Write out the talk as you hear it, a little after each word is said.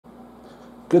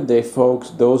Good day, folks.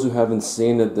 Those who haven't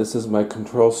seen it, this is my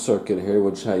control circuit here,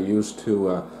 which I use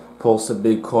to pulse a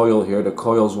big coil here. The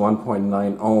coil is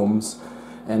 1.9 ohms,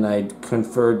 and I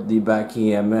convert the back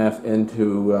EMF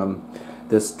into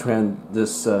this capacitor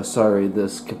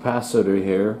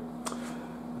here.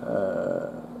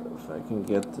 If I can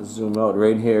get to zoom out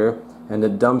right here, and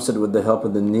it dumps it with the help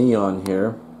of the neon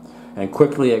here. And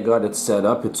quickly I got it set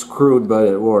up. It's crude, but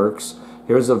it works.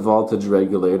 Here's a voltage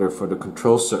regulator for the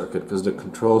control circuit, because the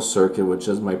control circuit, which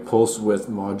is my pulse width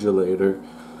modulator,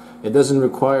 it doesn't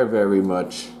require very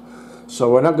much. So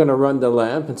we're not going to run the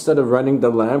lamp. Instead of running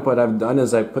the lamp, what I've done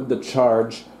is I put the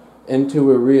charge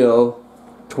into a real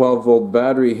 12-volt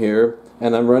battery here,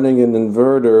 and I'm running an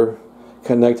inverter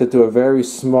connected to a very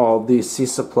small DC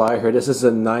supply here. This is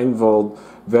a 9-volt,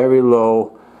 very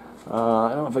low.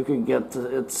 I don't know if I could get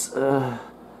to, it's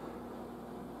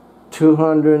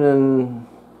 200 and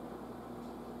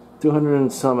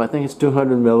some, I think it's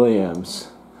 200 milliamps.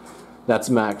 That's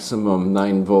maximum,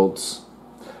 9 volts.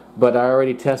 But I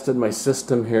already tested my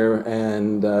system here,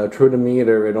 and through the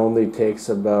meter it only takes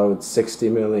about 60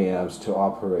 milliamps to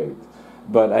operate.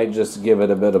 But I just give it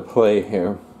a bit of play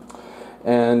here.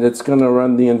 And it's going to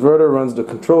run, the inverter runs the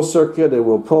control circuit, it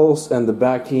will pulse, and the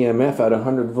back EMF at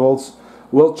 100 volts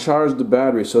will charge the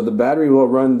battery. So the battery will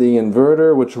run the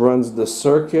inverter, which runs the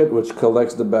circuit, which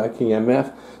collects the back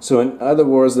EMF. So in other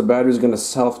words, the battery is going to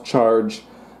self-charge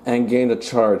and gain a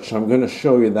charge. So I'm going to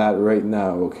show you that right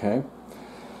now, okay?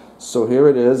 So here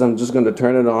it is. I'm just going to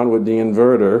turn it on with the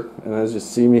inverter, and as you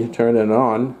see me turn it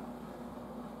on,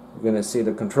 you're going to see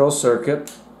the control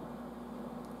circuit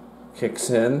kicks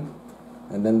in,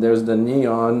 and then there's the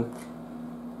neon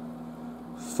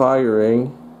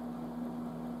firing.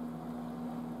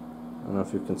 I don't know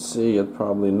if you can see it,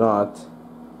 probably not.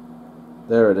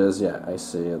 There it is, yeah, I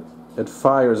see it. It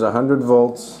fires 100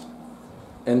 volts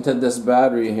into this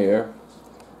battery here,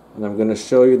 and I'm going to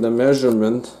show you the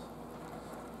measurement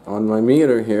on my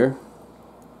meter here.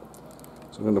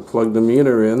 So I'm going to plug the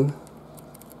meter in.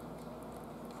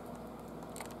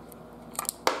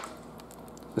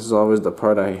 This is always the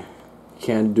part I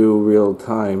can't do real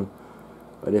time,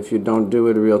 but if you don't do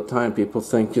it real time, people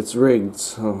think it's rigged.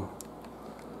 So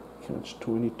catch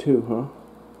 22, huh?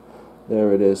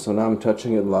 There it is. So now I'm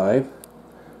touching it live.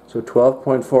 So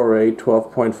 12.48,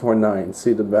 12.49.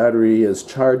 See, the battery is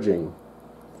charging,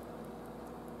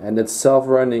 and it's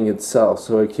self-running itself,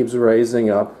 so it keeps raising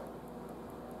up,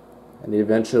 and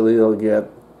eventually it'll get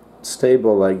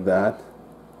stable like that.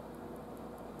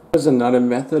 There's another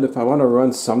method. If I want to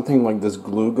run something like this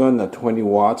glue gun at 20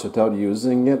 watts without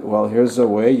using it, well, here's a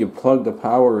way. You plug the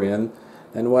power in,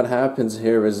 and what happens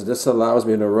here is this allows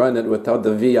me to run it without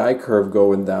the VI curve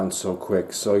going down so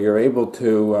quick. So you're able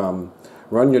to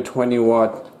run your 20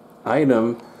 watt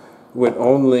item with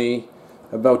only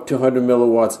about 200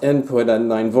 milliwatts input at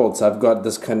 9 volts. I've got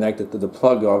this connected to the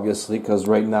plug, obviously, because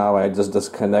right now I just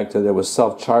disconnected. It was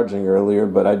self-charging earlier,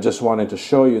 but I just wanted to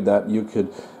show you that you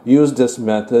could use this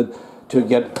method to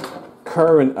get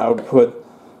current output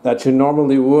that you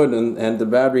normally would, and the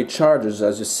battery charges,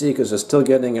 as you see, because it's still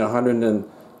getting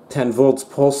 110 volts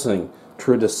pulsing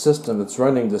through the system. It's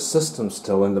running the system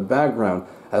still in the background.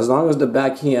 As long as the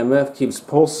back EMF keeps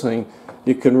pulsing,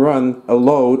 you can run a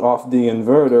load off the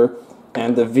inverter,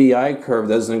 and the VI curve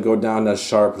doesn't go down as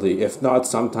sharply. If not,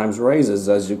 sometimes raises.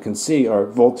 As you can see, our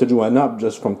voltage went up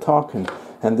just from talking.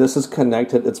 And this is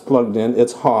connected, it's plugged in,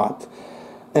 it's hot,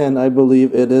 and I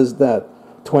believe it is that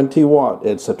 20 watt.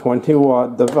 It's a 20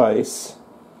 watt device,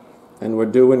 and we're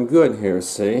doing good here,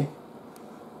 see?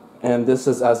 And this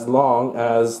is as long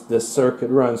as this circuit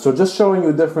runs. So just showing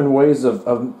you different ways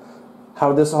of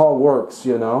how this all works,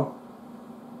 you know.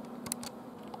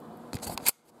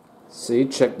 See,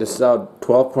 check this out,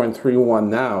 12.31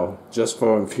 now, just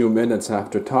for a few minutes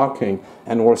after talking,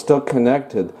 and we're still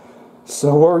connected.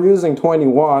 So we're using 20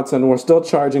 watts, and we're still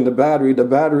charging the battery. The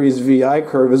battery's VI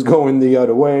curve is going the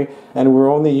other way, and we're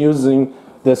only using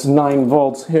this 9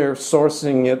 volts here,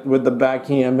 sourcing it with the back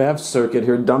EMF circuit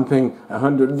here, dumping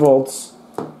 100 volts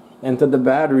into the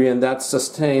battery, and that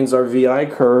sustains our VI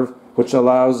curve, which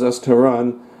allows us to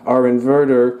run our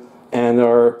inverter and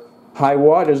our high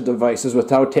wattage devices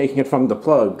without taking it from the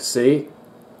plug. See?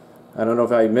 I don't know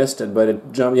if I missed it, but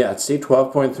it jumped. Yeah, see,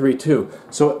 12.32.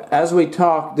 So as we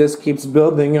talk, this keeps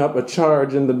building up a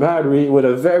charge in the battery with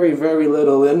a very, very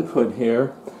little input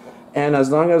here. And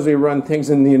as long as we run things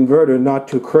in the inverter, not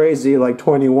too crazy, like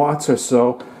 20 watts or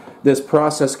so, this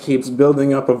process keeps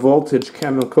building up a voltage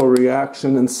chemical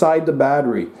reaction inside the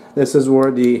battery. This is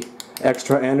where the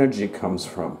extra energy comes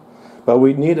from. But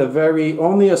we need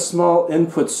only a small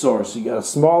input source. You get a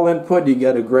small input, you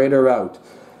get a greater out.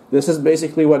 This is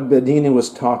basically what Bedini was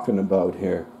talking about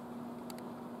here.